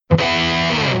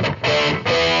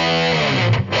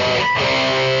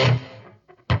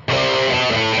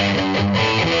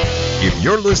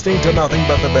You're listening to nothing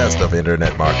but the best of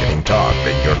internet marketing talk,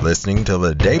 and you're listening to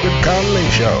The David Connolly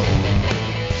Show.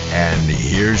 And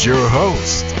here's your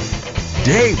host,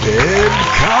 David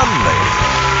Connolly.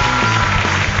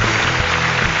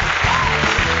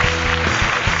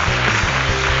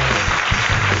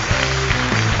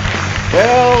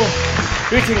 Well,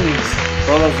 greetings,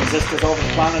 brothers and sisters of the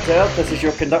planet Earth. This is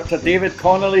your conductor, David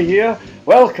Connolly here,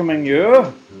 welcoming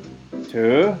you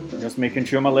to, just making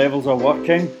sure my levels are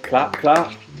working, clap,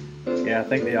 clap, yeah, I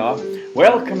think they are,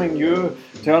 welcoming you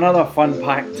to another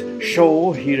fun-packed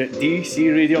show here at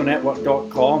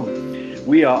DCRadioNetwork.com.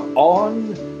 We are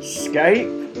on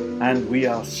Skype and we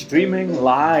are streaming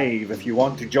live. If you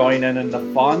want to join in the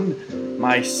fun,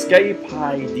 my Skype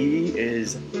ID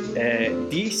is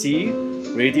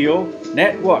DC Radio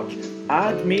Network.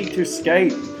 Add me to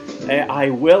Skype. I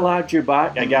will add you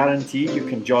back, I guarantee. You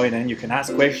can join in, you can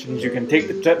ask questions, you can take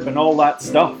the trip and all that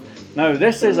stuff. Now,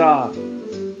 this is a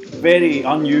very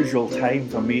unusual time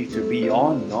for me to be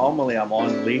on. Normally I'm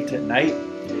on late at night,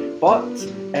 but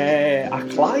a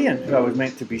client who I was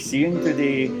meant to be seeing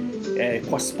today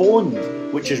postponed,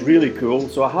 which is really cool.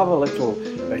 So I have a little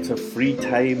bit of free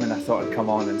time and I thought I'd come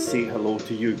on and say hello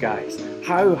to you guys.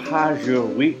 How has your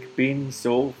week been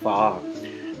so far?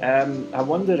 I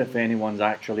wonder if anyone's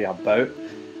actually about.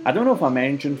 I don't know if I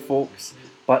mentioned, folks,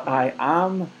 but I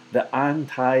am the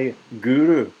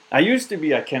anti-guru. I used to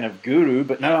be a kind of guru,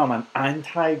 but now I'm an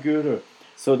anti-guru.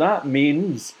 So that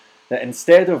means that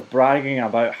instead of bragging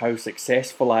about how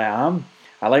successful I am,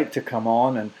 I like to come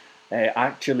on and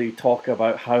actually talk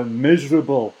about how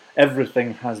miserable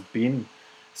everything has been.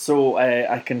 So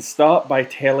I can start by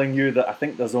telling you that I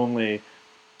think there's only...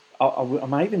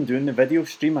 Am I even doing the video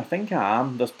stream? I think I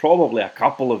am. There's probably a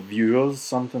couple of viewers,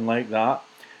 something like that.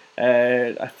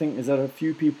 I think, is there a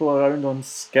few people around on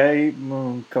Skype?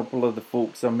 A couple of the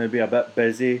folks are maybe a bit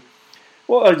busy.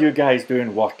 What are you guys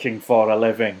doing working for a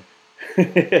living?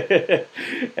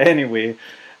 Anyway,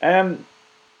 well,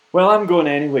 I'm going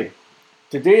anyway.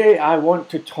 Today I want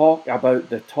to talk about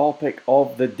the topic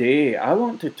of the day. I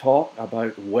want to talk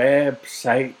about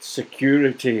website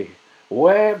security.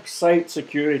 Website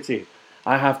security.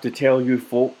 I have to tell you,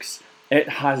 folks, it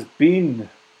has been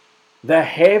the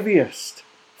heaviest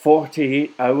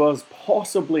 48 hours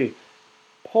possibly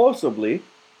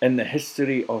in the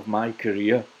history of my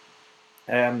career.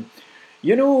 You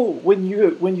know,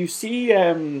 when you see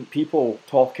people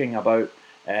talking about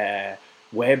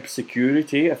web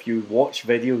security, if you watch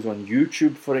videos on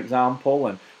YouTube, for example,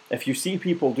 and if you see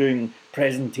people doing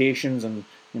presentations and,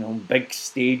 you know, big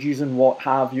stages and what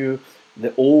have you,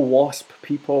 the OWASP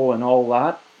people and all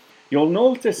that, you'll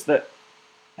notice that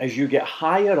as you get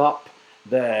higher up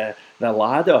the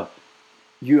ladder,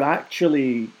 you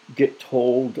actually get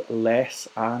told less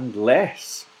and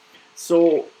less.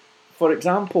 So, for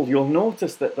example, you'll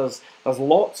notice that there's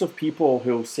lots of people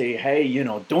who'll say, hey, you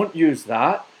know, don't use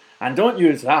that and don't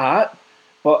use that.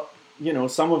 But, you know,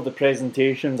 some of the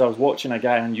presentations, I was watching a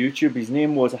guy on YouTube, his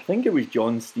name was, I think it was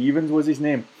John Stevens was his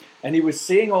name, and he was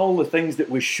saying all the things that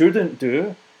we shouldn't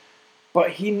do,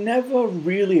 but he never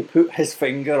really put his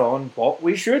finger on what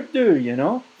we should do, you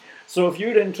know? So if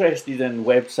you're interested in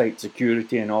website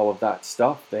security and all of that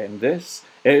stuff, then this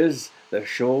is the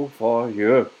show for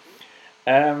you.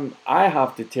 I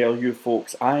have to tell you,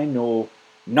 folks, I know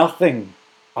nothing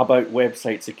about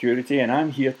website security, and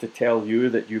I'm here to tell you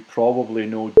that you probably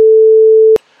know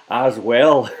as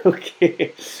well.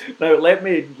 Okay, now let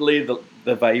me lay the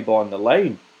vibe on the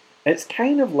line. It's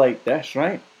kind of like this,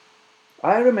 right?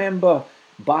 I remember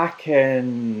back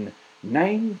in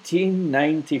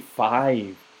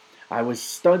 1995, I was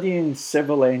studying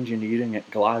civil engineering at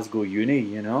Glasgow Uni,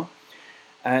 you know,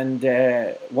 and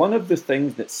one of the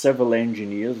things that civil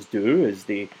engineers do is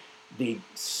they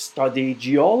study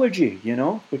geology, you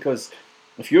know, because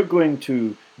if you're going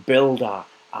to build a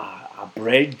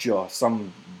bridge or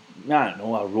some, I don't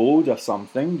know, a road or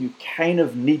something, you kind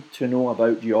of need to know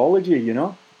about geology, you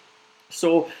know.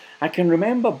 So I can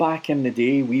remember back in the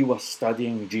day we were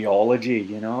studying geology,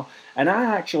 you know, and I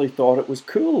actually thought it was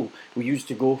cool. We used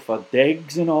to go for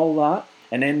digs and all that,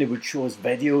 and then they would show us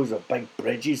videos of big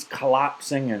bridges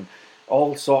collapsing and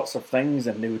all sorts of things,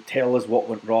 and they would tell us what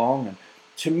went wrong. And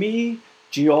to me,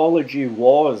 geology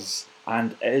was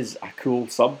and is a cool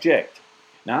subject.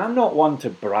 Now, I'm not one to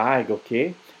brag,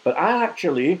 okay, but I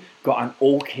actually got an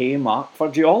okay mark for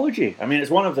geology. I mean,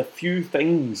 it's one of the few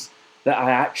things that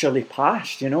I actually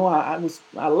passed, you know. I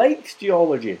liked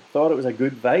geology, thought it was a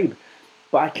good vibe.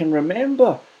 But I can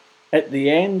remember at the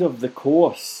end of the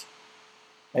course,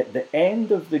 at the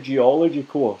end of the geology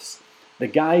course, the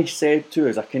guy said to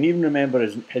us, I can even remember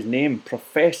his name,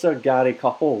 Professor Gary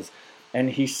Couples,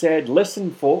 And he said,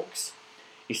 listen, folks,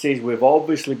 he says, we've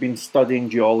obviously been studying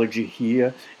geology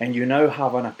here, and you now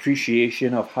have an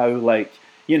appreciation of how, like,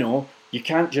 you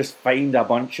can't just find a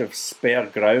bunch of spare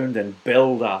ground and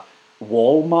build a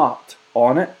Walmart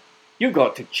on it. You've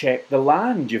got to check the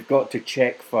land. You've got to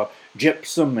check for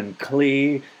gypsum and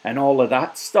clay and all of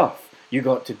that stuff. You've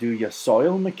got to do your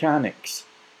soil mechanics.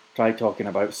 Try talking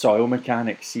about soil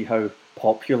mechanics, see how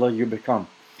popular you become.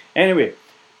 Anyway,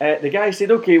 the guy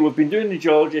said, okay, we've been doing the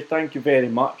geology, thank you very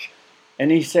much. And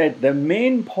he said, the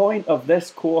main point of this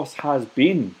course has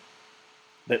been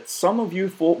that some of you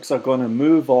folks are going to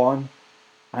move on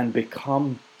and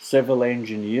become civil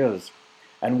engineers.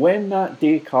 And when that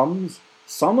day comes,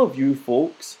 some of you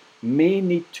folks may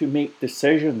need to make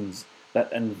decisions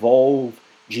that involve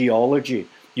geology.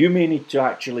 You may need to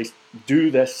actually do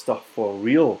this stuff for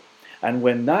real. And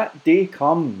when that day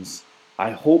comes,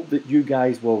 I hope that you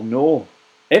guys will know.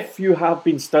 If you have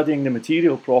been studying the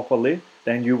material properly,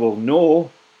 then you will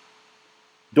know,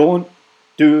 don't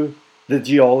do the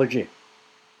geology.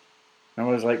 And I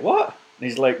was like, what? And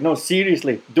he's like, no,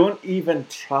 seriously, don't even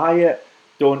try it.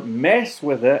 Don't mess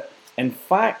with it. In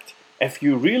fact, if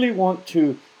you really want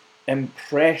to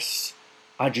impress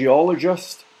a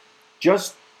geologist,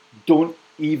 just don't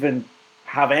even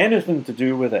have anything to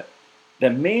do with it. The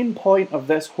main point of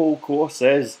this whole course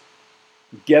is,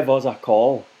 give us a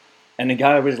call. And the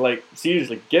guy was like,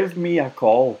 seriously, give me a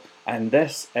call. And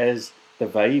this is the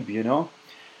vibe,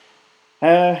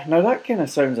 Now that kind of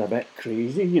sounds a bit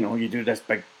crazy, you do this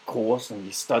big course and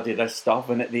you study this stuff,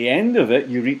 and at the end of it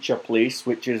you reach a place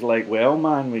which is like, well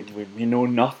man, we know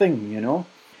nothing,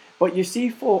 But you see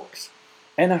folks,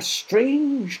 in a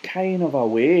strange kind of a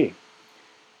way,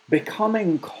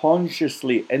 becoming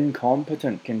consciously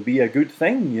incompetent can be a good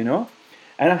thing, And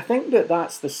I think that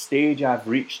that's the stage I've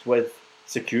reached with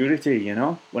security,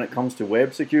 when it comes to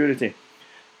web security.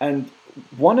 And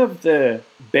one of the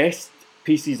best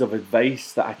pieces of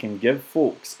advice that I can give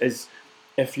folks is,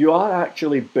 if you are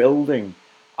actually building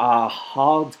a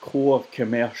hardcore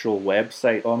commercial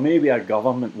website, or maybe a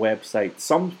government website,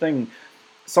 something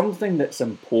that's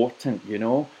important,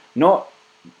 not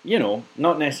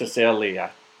necessarily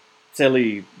a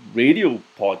silly radio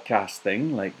podcast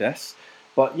thing like this,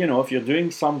 but if you're doing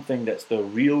something that's the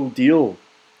real deal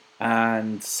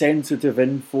and sensitive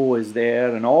info is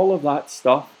there and all of that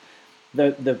stuff,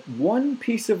 the one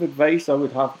piece of advice I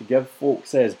would have to give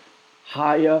folks is,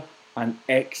 hire an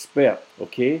expert,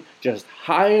 okay? Just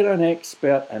hire an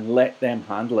expert and let them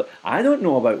handle it. I don't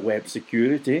know about web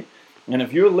security, and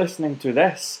if you're listening to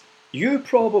this, you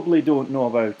probably don't know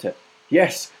about it.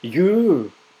 Yes,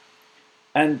 you.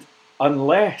 And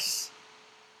unless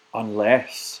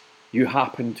you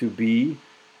happen to be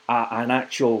an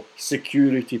actual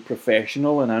security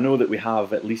professional, and I know that we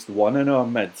have at least one in our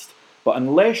midst, but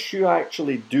unless you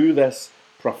actually do this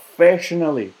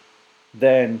professionally,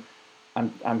 then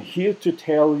I'm here to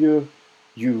tell you,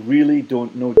 you really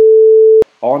don't know.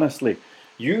 Honestly,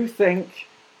 you think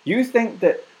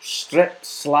that strip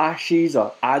slashes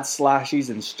or add slashes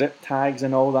and strip tags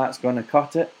and all that's going to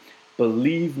cut it?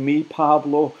 Believe me,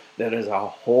 Pablo, there is a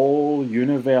whole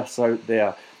universe out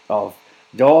there of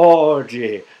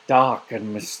dodgy, dark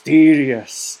and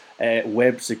mysterious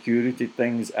web security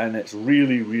things, and it's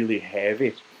really, really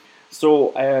heavy.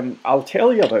 So I'll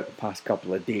tell you about the past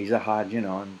couple of days I had,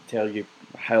 and tell you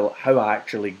how I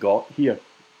actually got here.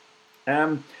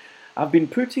 I've been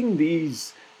putting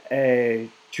these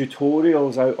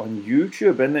tutorials out on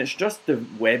YouTube, and it's just the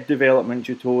web development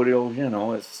tutorials,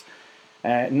 it's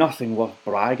nothing worth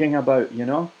bragging about,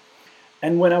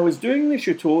 And when I was doing the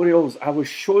tutorials, I was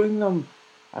showing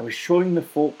the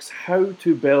folks how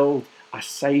to build a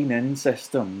sign-in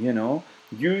system,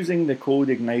 using the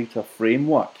CodeIgniter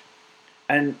framework.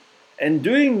 And in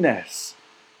doing this,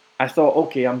 I thought,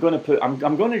 okay, I'm going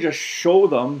to just show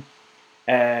them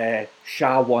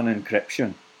SHA-1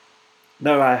 encryption.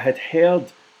 Now, I had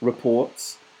heard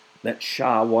reports that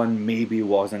SHA-1 maybe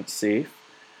wasn't safe.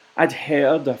 I'd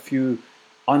heard a few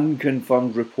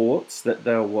unconfirmed reports that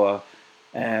there were,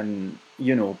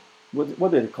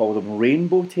 what do they call them?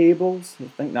 Rainbow tables, I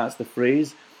think that's the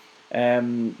phrase,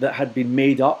 that had been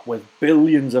made up with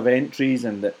billions of entries,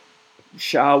 and that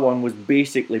SHA-1 was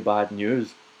basically bad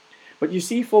news. But you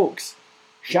see, folks,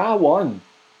 SHA-1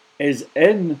 is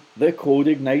in the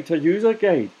CodeIgniter user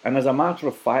guide, and as a matter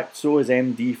of fact, so is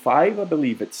MD5, I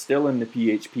believe. It's still in the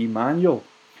PHP manual.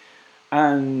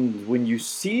 And when you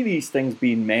see these things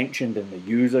being mentioned in the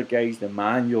user guides, the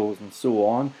manuals, and so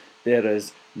on, there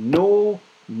is no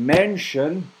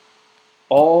mention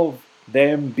of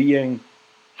them being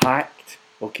hacked,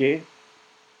 okay?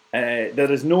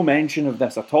 There is no mention of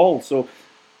this at all. So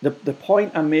the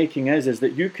point I'm making is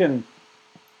that you can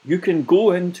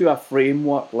go into a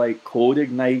framework like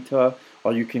CodeIgniter,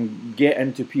 or you can get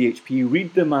into PHP,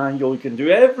 read the manual, you can do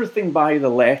everything by the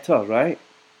letter, right?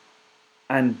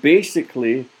 And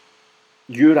basically,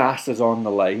 your ass is on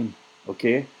the line,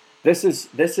 okay? This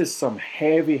is some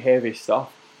heavy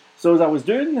stuff. So as I was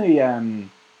doing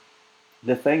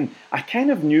the thing, I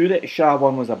kind of knew that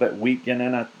SHA-1 was a bit weak, and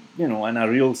in a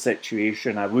real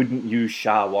situation, I wouldn't use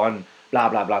SHA-1, blah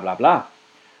blah blah blah blah.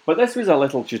 But this was a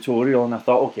little tutorial, and I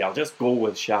thought, okay, I'll just go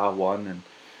with SHA-1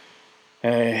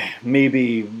 and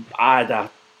maybe add a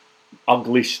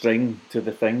ugly string to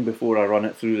the thing before I run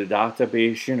it through the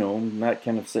database, that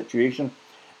kind of situation.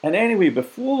 And anyway,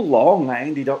 before long, I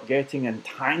ended up getting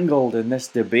entangled in this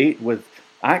debate with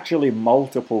actually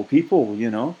multiple people,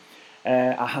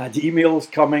 I had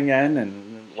emails coming in,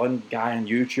 and one guy on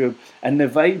YouTube, and the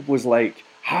vibe was like,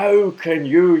 how can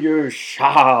you use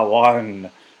SHA-1?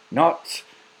 Not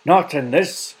in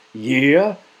this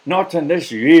year, not in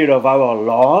this year of our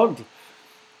Lord.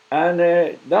 And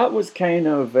that was kind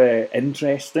of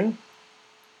interesting.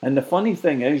 And the funny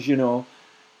thing is,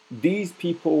 these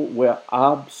people were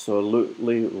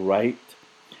absolutely right.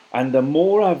 And the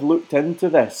more I've looked into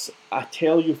this, I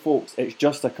tell you folks, it's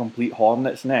just a complete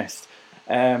hornet's nest.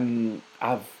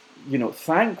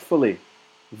 Thankfully,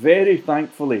 very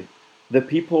thankfully, the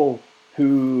people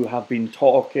who have been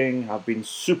talking have been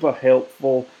super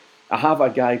helpful. I have a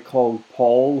guy called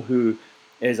Paul who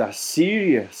is a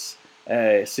serious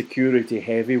security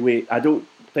heavyweight. I don't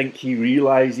think he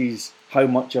realizes how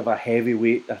much of a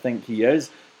heavyweight I think he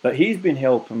is, but he's been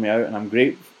helping me out, and I'm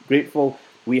grateful.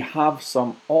 We have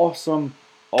some awesome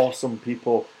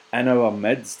people in our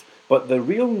midst. But the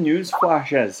real news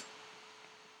flash is,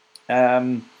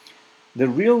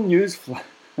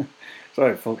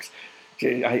 sorry folks,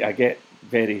 I get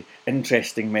very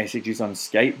interesting messages on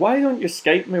Skype. Why don't you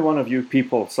Skype me, one of you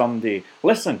people, someday?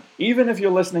 Listen, even if you're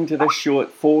listening to this show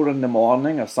at 4 in the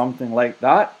morning or something like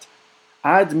that,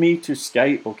 add me to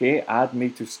Skype, okay? Add me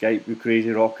to Skype, you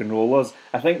crazy rock and rollers.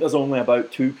 I think there's only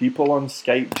about 2 people on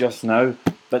Skype just now,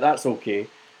 but that's okay.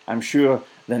 I'm sure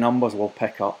the numbers will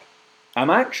pick up.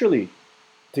 I'm actually,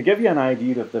 to give you an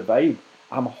idea of the vibe,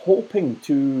 I'm hoping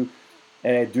to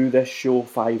do this show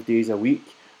 5 days a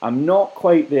week. I'm not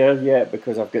quite there yet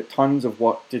because I've got tons of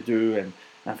work to do, and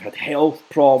I've had health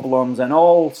problems and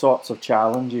all sorts of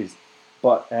challenges.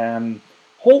 But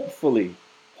hopefully,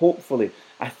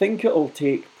 I think it'll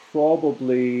take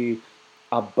probably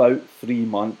about 3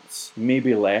 months,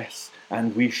 maybe less,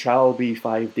 and we shall be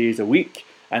 5 days a week,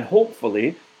 and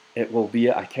hopefully it will be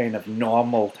at a kind of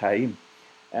normal time.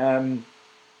 To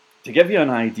give you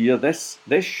an idea, this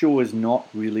show is not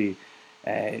really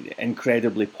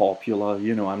incredibly popular.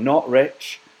 I'm not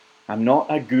rich, I'm not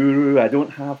a guru, I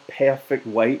don't have perfect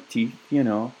white teeth,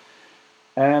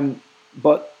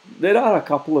 but there are a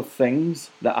couple of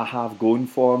things that I have going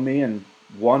for me, and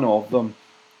one of them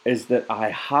is that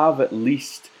I have at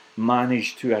least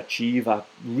managed to achieve a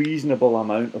reasonable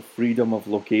amount of freedom of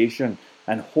location,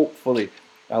 and hopefully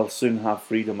I'll soon have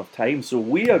freedom of time. So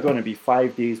we are going to be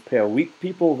 5 days per week,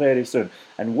 people, very soon.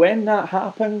 And when that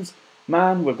happens,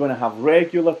 man, we're going to have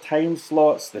regular time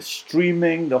slots, the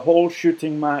streaming, the whole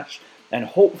shooting match, and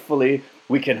hopefully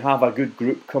we can have a good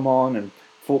group come on and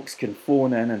folks can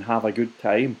phone in and have a good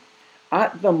time.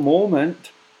 At the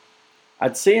moment,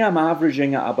 I'd say I'm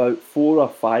averaging at about 4 or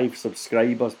 5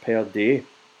 subscribers per day.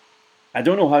 I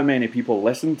don't know how many people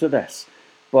listen to this,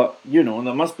 but,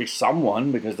 there must be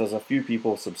someone, because there's a few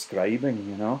people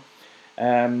subscribing,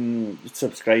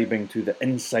 subscribing to the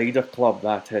Insider Club,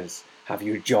 that is. Have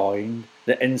you joined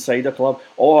the Insider Club?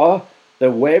 Or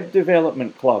the Web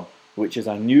Development Club, which is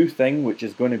a new thing, which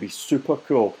is going to be super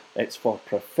cool. It's for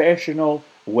professional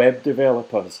web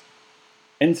developers.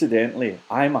 Incidentally,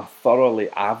 I'm a thoroughly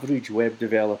average web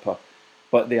developer,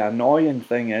 but the annoying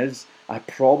thing is, I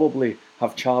probably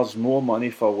have charged more money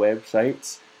for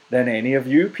websites than any of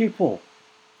you people.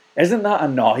 Isn't that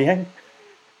annoying?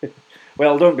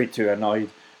 Well, don't be too annoyed,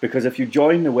 because if you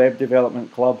join the Web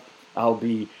Development Club, I'll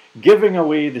be giving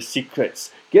away the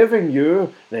secrets, giving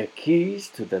you the keys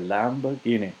to the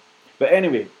Lamborghini. But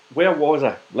anyway, where was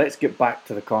I? Let's get back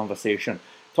to the conversation.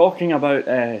 Talking about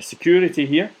security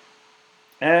here.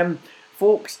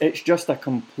 Folks, it's just a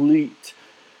complete...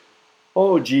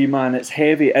 Oh gee man, it's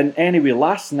heavy. And anyway,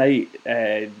 last night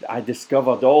I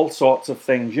discovered all sorts of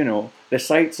things, The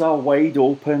sites are wide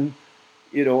open.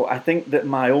 I think that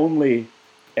my only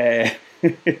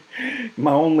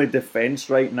my only defense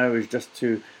right now is just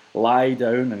to lie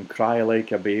down and cry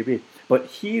like a baby. But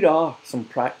here are some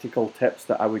practical tips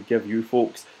that I would give you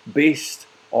folks based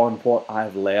on what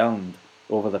I've learned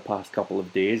over the past couple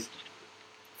of days.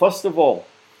 First of all,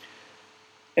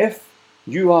 if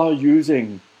you are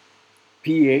using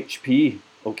PHP,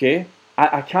 okay,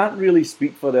 I can't really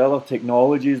speak for the other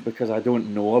technologies because I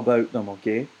don't know about them,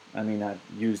 okay? I mean, I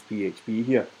use PHP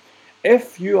here.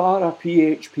 If you are a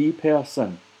PHP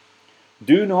person,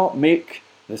 do not make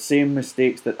the same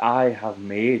mistakes that I have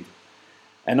made.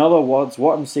 In other words,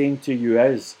 what I'm saying to you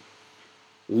is,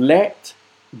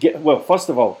 first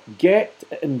of all, get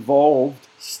involved,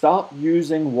 start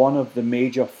using one of the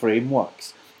major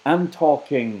frameworks. I'm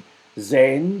talking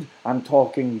Zend, I'm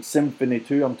talking Symfony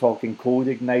 2, I'm talking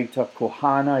CodeIgniter,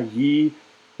 Kohana, Yi,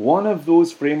 one of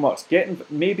those frameworks.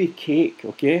 Maybe Cake,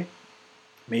 okay?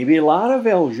 Maybe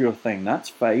Laravel's your thing, that's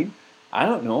fine. I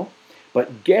don't know.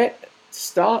 But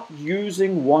start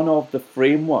using one of the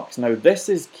frameworks. Now, this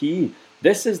is key.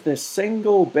 This is the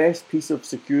single best piece of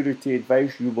security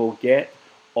advice you will get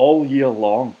all year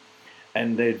long.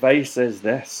 And the advice is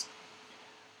this: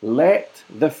 let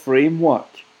the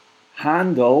framework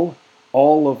handle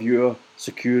all of your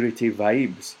security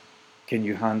vibes. Can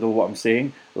you handle what I'm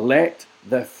saying? Let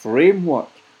the framework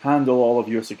handle all of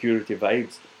your security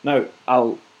vibes. Now,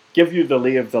 I'll give you the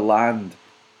lay of the land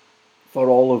for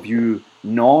all of you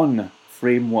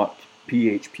non-framework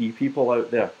PHP people out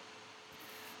there.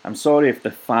 I'm sorry if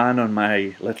the fan on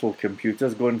my little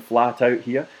computer's going flat out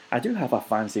here. I do have a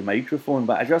fancy microphone,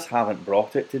 but I just haven't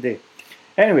brought it today.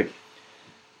 Anyway,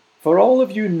 for all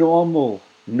of you normal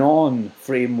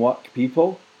non-framework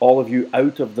people, all of you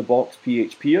out-of-the-box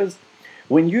PHPers,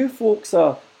 when you folks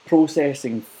are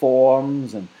processing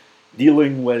forms and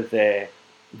dealing with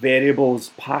variables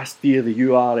passed via the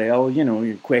URL,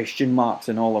 your question marks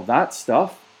and all of that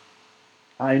stuff,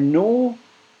 I know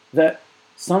that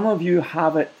some of you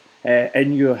have it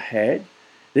in your head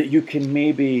that you can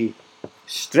maybe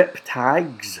strip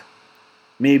tags,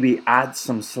 maybe add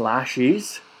some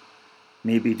slashes,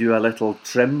 maybe do a little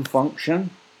trim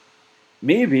function.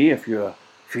 Maybe if you're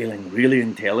feeling really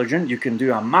intelligent, you can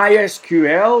do a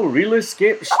MySQL real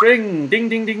escape string. Ding,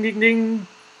 ding, ding, ding, ding.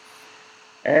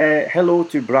 Hello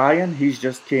to Brian. He's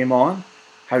just came on.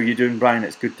 How you doing, Brian?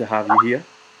 It's good to have you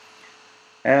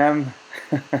here.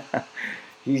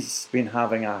 He's been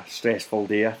having a stressful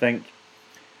day, I think.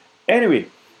 Anyway,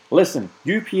 listen,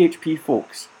 you PHP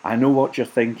folks, I know what you're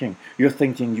thinking. You're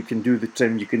thinking you can do the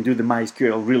trim, you can do the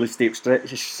MySQL real estate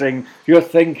string. You're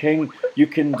thinking you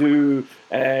can do,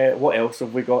 what else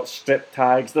have we got? Strip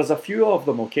tags. There's a few of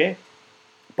them, okay?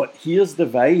 But here's the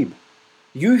vibe.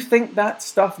 You think that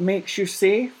stuff makes you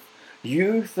safe?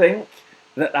 You think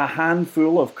that a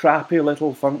handful of crappy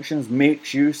little functions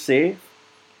makes you safe?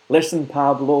 Listen,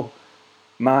 Pablo,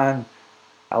 man,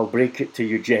 I'll break it to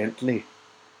you gently.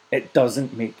 It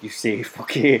doesn't make you safe,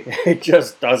 okay? It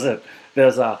just doesn't.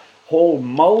 There's a whole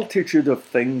multitude of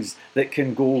things that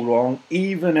can go wrong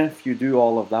even if you do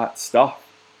all of that stuff.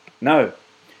 Now,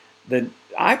 let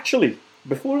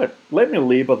me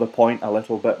labour the point a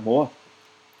little bit more.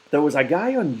 There was a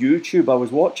guy on YouTube, I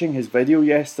was watching his video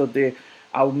yesterday.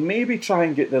 I'll maybe try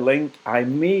and get the link. I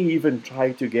may even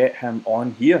try to get him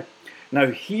on here.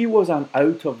 Now, he was an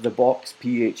out-of-the-box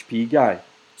PHP guy.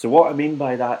 So what I mean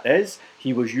by that is,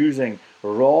 he was using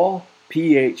raw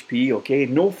PHP, okay?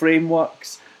 No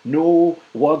frameworks, no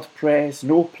WordPress,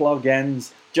 no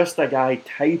plugins, just a guy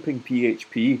typing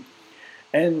PHP.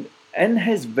 And in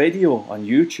his video on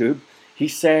YouTube, he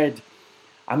said,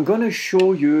 I'm going to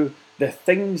show you the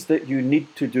things that you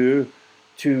need to do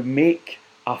to make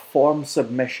a form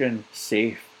submission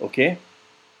safe, okay?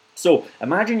 So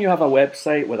imagine you have a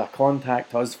website with a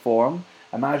contact us form.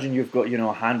 Imagine you've got,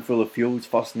 a handful of fields,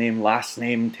 first name, last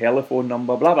name, telephone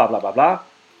number, blah, blah, blah, blah, blah.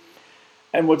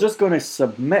 And we're just going to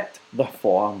submit the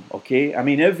form, okay? I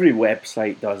mean, every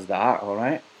website does that, all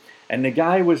right? And the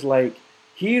guy was like,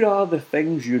 here are the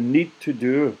things you need to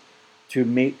do to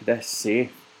make this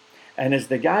safe. And as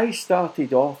the guy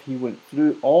started off, he went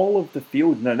through all of the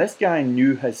fields. Now, this guy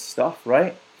knew his stuff,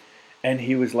 right? And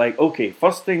he was like, okay,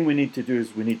 first thing we need to do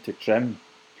is we need to trim.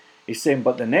 He's saying,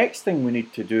 but the next thing we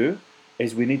need to do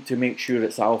is we need to make sure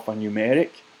it's alphanumeric.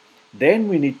 Then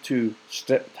we need to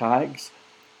strip tags.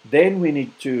 Then we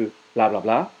need to blah, blah,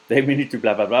 blah. Then we need to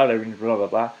blah, blah, blah. Then we need to blah, blah,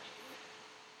 blah.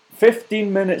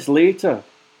 15 minutes later,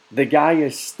 the guy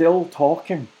is still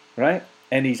talking, right?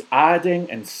 And he's adding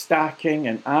and stacking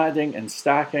and adding and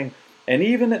stacking. And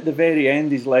even at the very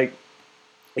end,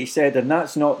 he said, and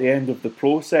that's not the end of the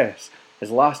process. His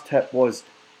last tip was,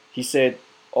 he said,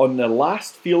 on the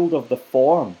last field of the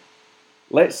form,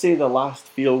 let's say the last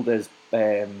field is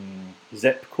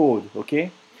zip code,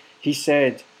 okay? He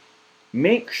said,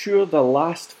 make sure the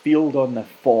last field on the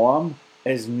form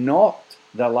is not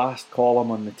the last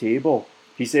column on the table.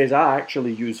 He says, I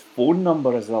actually use phone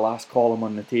number as the last column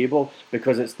on the table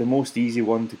because it's the most easy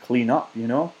one to clean up, you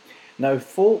know. Now,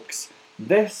 folks,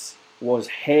 this was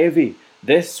heavy.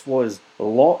 This was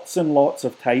lots and lots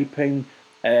of typing,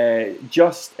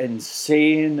 just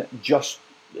insane, just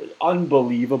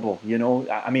unbelievable, you know.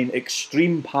 I mean,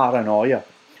 extreme paranoia.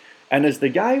 And as the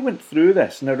guy went through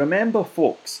this, now remember,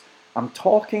 folks, I'm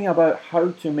talking about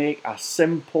how to make a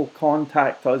simple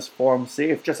contact us form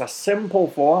safe, just a simple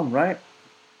form, right?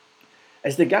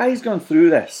 As the guy's gone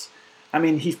through this, I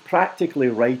mean, he's practically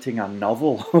writing a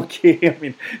novel, okay? I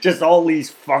mean, just all these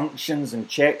functions and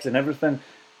checks and everything.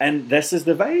 And this is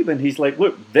the vibe. And he's like,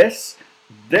 look, this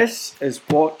is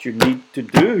what you need to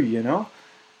do, you know?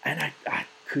 And I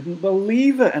couldn't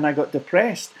believe it. And I got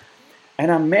depressed.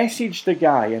 And I messaged the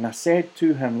guy and I said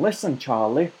to him, listen,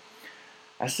 Charlie,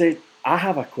 I said, I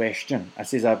have a question. I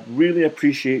says, I really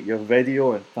appreciate your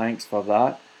video and thanks for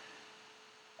that.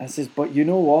 I says, but you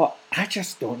know what? I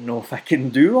just don't know if I can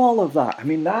do all of that. I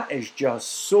mean, that is just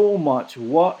so much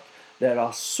work. There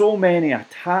are so many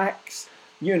attacks.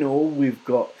 You know, we've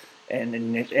got and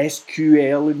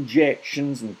SQL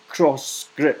injections and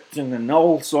cross-scripting and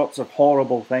all sorts of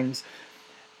horrible things.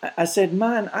 I said,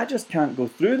 man, I just can't go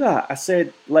through that. I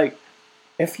said, like,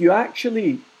 if you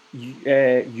actually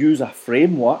use a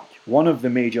framework, one of the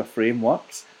major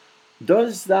frameworks,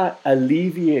 does that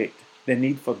alleviate the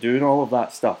need for doing all of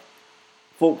that stuff?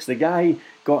 Folks, the guy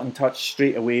got in touch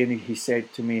straight away and he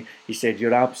said to me, he said,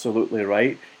 you're absolutely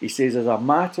right. He says, as a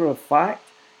matter of fact,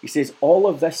 he says, all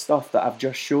of this stuff that I've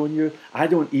just shown you, I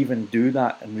don't even do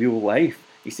that in real life.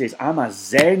 He says, I'm a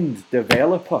Zend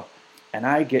developer and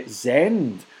I get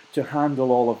Zend to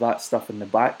handle all of that stuff in the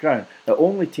background. It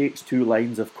only takes 2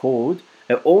 lines of code.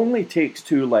 It only takes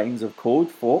 2 lines of code,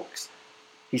 folks.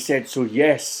 He said, so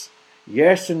yes,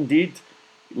 indeed,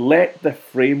 let the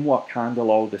framework handle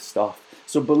all this stuff.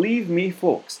 So believe me,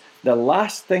 folks, the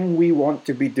last thing we want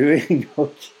to be doing,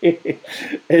 okay,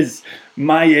 is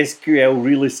MySQL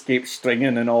real escape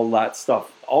stringing and all that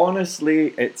stuff.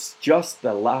 Honestly, it's just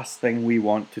the last thing we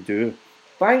want to do.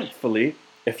 Thankfully,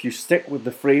 if you stick with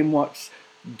the frameworks,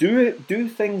 do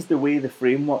things the way the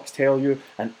frameworks tell you,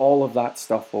 and all of that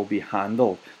stuff will be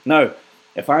handled. Now,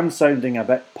 if I'm sounding a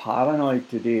bit paranoid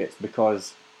today, it's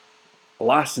because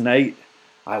last night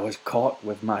I was caught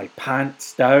with my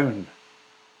pants down.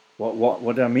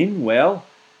 What do I mean? Well,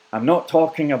 I'm not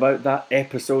talking about that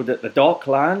episode at the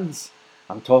Docklands.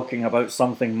 I'm talking about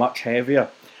something much heavier.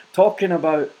 Talking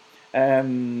about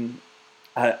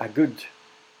a good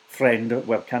friend.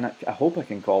 Well, I hope I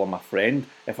can call him a friend.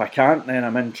 If I can't, then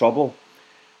I'm in trouble.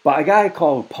 But a guy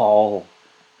called Paul,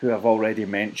 who I've already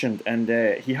mentioned, and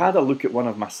he had a look at one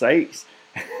of my sites.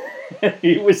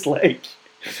 He was like,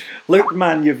 look,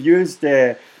 man, you've used...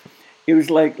 He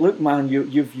was like, look, man,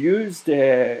 you've used raw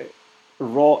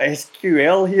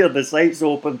SQL here. The site's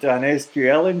open to an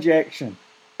SQL injection.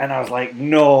 And I was like,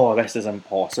 no, this is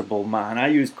impossible, man. I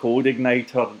use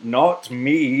CodeIgniter, not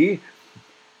me.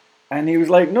 And he was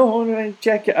like, no,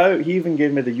 check it out. He even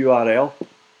gave me the URL.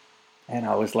 And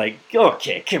I was like,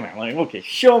 okay, come on. Like, okay,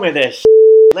 show me this.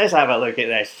 Let's have a look at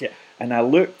this shit. And I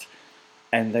looked,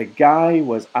 and the guy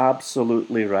was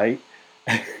absolutely right.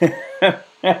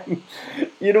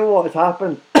 You know what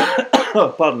happened?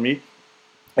 Pardon me.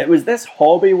 It was this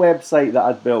hobby website that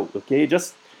I'd built, okay?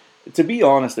 Just to be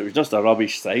honest, it was just a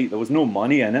rubbish site. There was no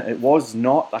money in it. It was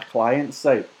not a client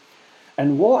site.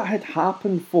 And what had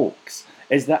happened, folks,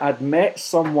 is that I'd met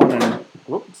someone in...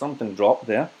 Whoop, something dropped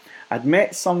there. I'd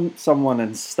met someone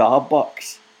in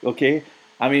Starbucks, okay?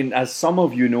 I mean, as some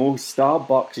of you know,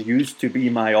 Starbucks used to be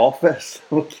my office,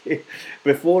 okay?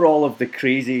 Before all of the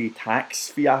crazy tax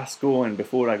fiasco and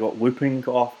before I got whooping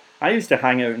cough, I used to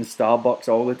hang out in Starbucks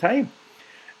all the time.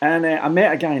 And I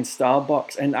met a guy in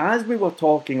Starbucks, and as we were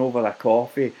talking over a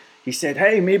coffee, he said,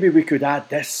 hey, maybe we could add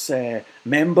this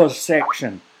members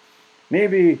section.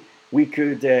 Maybe we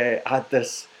could add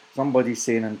this, somebody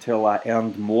saying, until I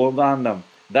earned more than them.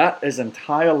 That is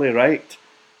entirely right.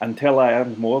 Until I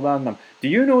earned more than them. Do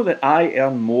you know that I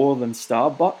earn more than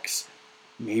Starbucks?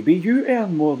 Maybe you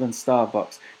earn more than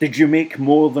Starbucks. Did you make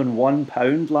more than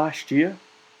 £1 last year?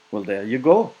 Well, there you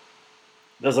go.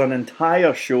 There's an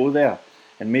entire show there,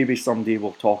 and maybe someday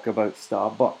we'll talk about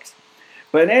Starbucks.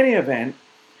 But in any event,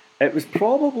 it was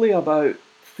probably about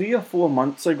 3 or 4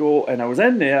 months ago, and I was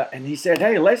in there, and he said,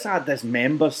 hey, let's add this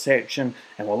members section,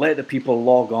 and we'll let the people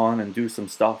log on and do some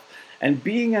stuff. And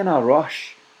being in a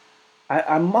rush,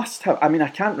 I must have, I mean, I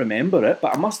can't remember it,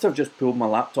 but I must have just pulled my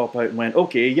laptop out and went,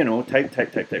 okay,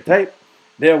 type.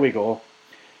 There we go.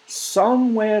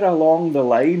 Somewhere along the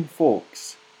line,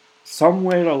 folks,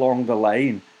 somewhere along the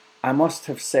line, I must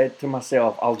have said to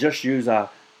myself, I'll just use a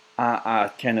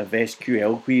kind of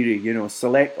SQL query,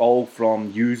 select all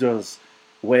from users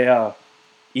where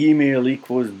email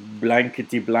equals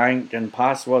blankety blank and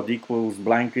password equals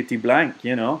blankety blank,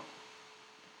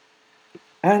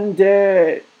 And,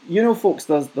 folks,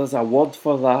 there's a word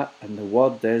for that, and the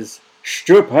word is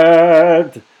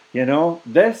stupid.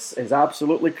 This is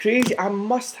absolutely crazy. I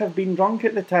must have been drunk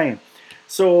at the time.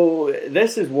 So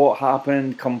this is what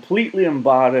happened, completely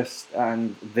embarrassed,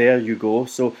 and there you go.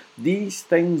 So these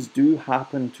things do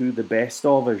happen to the best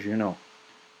of us,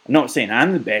 I'm not saying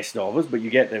I'm the best of us, but you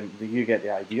get the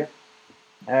idea.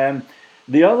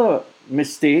 The other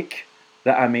mistake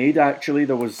that I made, actually,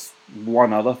 there was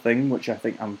one other thing which I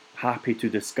think I'm happy to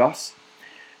discuss.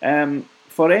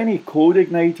 For any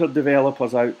CodeIgniter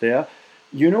developers out there,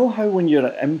 you know how when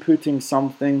you're inputting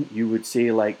something, you would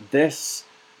say like this,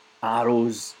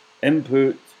 arrows,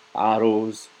 input,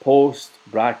 arrows, post,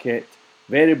 bracket,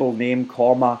 variable name,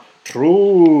 comma,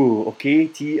 true, okay,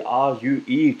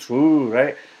 True, true,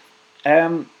 right?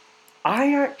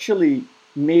 I actually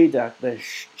made the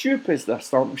stupidest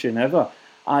assumption ever.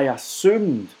 I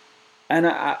assumed, and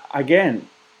again,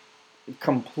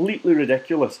 completely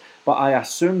ridiculous, but I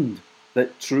assumed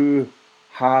that true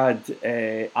had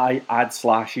I add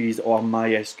slashes or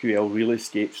MySQL real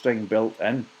escape string built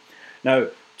in. Now,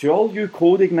 to all you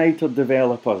CodeIgniter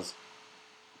developers,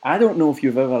 I don't know if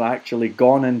you've ever actually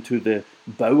gone into the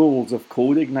bowels of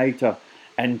CodeIgniter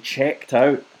and checked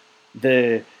out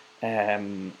the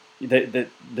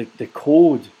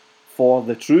code for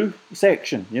the true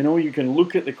section. You can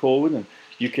look at the code and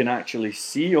you can actually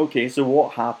see, okay, so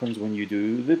what happens when you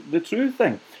do the true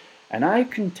thing? And I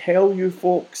can tell you,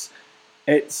 folks,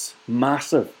 it's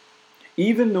massive.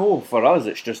 Even though for us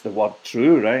it's just the word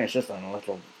true, right? It's just a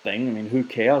little thing. I mean, who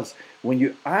cares? When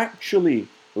you actually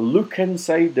look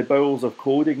inside the bowels of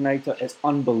CodeIgniter, it's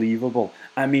unbelievable.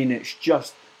 I mean, it's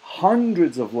just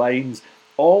hundreds of lines,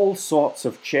 all sorts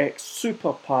of checks,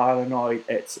 super paranoid.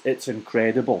 It's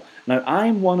incredible. Now,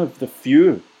 I'm one of the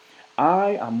few.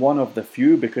 I am one of the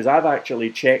few because I've actually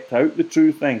checked out the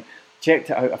true thing. Checked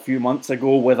it out a few months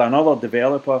ago with another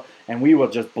developer, and we were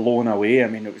just blown away. I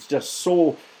mean, it was just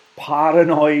so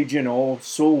paranoid,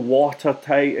 so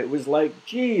watertight. It was like,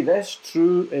 gee, this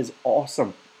true is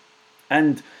awesome.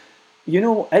 And,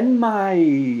 in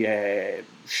my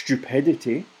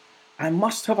stupidity, I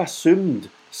must have assumed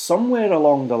somewhere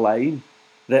along the line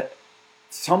that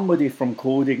somebody from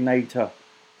CodeIgniter,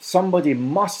 somebody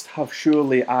must have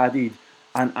surely added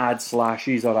an add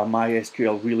slashes or a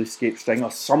MySQL real escape string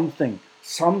or something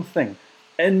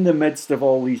in the midst of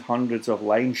all these hundreds of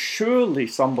lines. Surely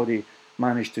somebody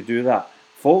managed to do that.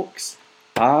 Folks,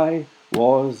 I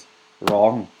was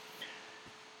wrong.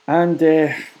 And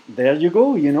there you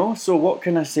go, So what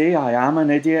can I say? I am an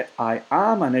idiot,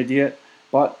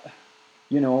 but,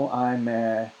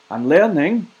 I'm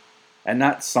learning, and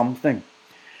that's something.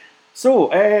 So,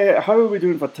 how are we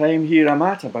doing for time here? I'm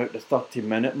at about the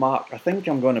 30-minute mark. I think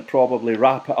I'm going to probably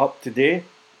wrap it up today.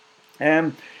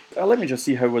 Let me just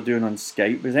see how we're doing on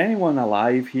Skype. Is anyone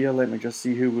alive here? Let me just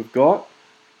see who we've got.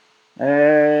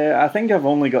 I think I've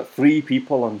only got 3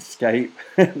 people on Skype.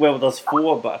 Well, there's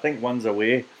 4, but I think one's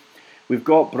away. We've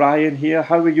got Brian here.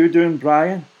 How are you doing,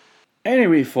 Brian?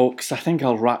 Anyway, folks, I think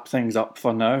I'll wrap things up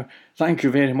for now. Thank you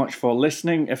very much for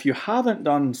listening. If you haven't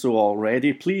done so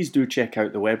already, please do check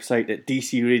out the website at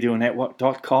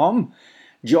dcradionetwork.com.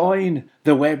 Join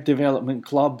the Web Development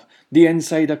Club, the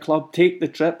Insider Club, take the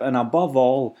trip, and above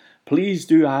all, please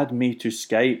do add me to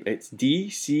Skype. It's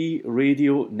DC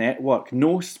Radio Network.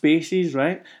 No spaces,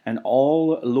 right? And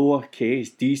all lowercase,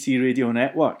 DC Radio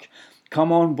Network.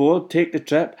 Come on board, take the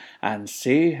trip, and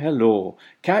say hello.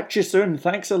 Catch you soon.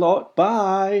 Thanks a lot.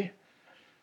 Bye.